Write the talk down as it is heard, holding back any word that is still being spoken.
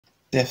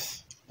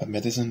Death by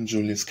Madison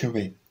Julius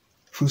Cawein.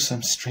 Through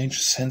some strange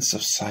sense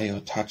of sight or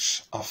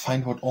touch, I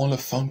find what all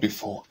have found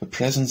before, the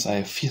presence I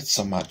have feared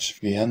so much,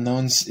 the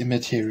unknown's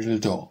immaterial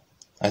door.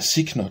 I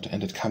seek not,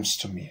 and it comes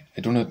to me.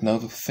 I do not know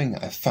the thing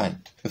I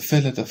find. The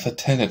fillet of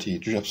fatality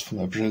drops from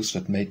a bruise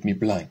that made me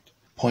blind.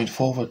 Point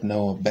forward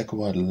no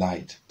backward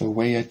light. The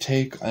way I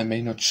take I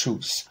may not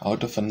choose.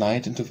 Out of the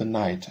night into the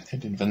night,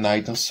 and in the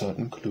night no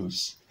certain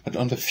clues. But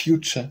on the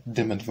future,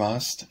 dim and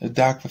vast,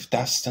 dark with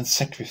dust and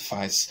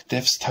sacrifice,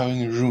 death's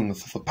towering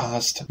runes of the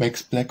past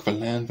makes black the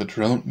land that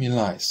round me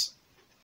lies.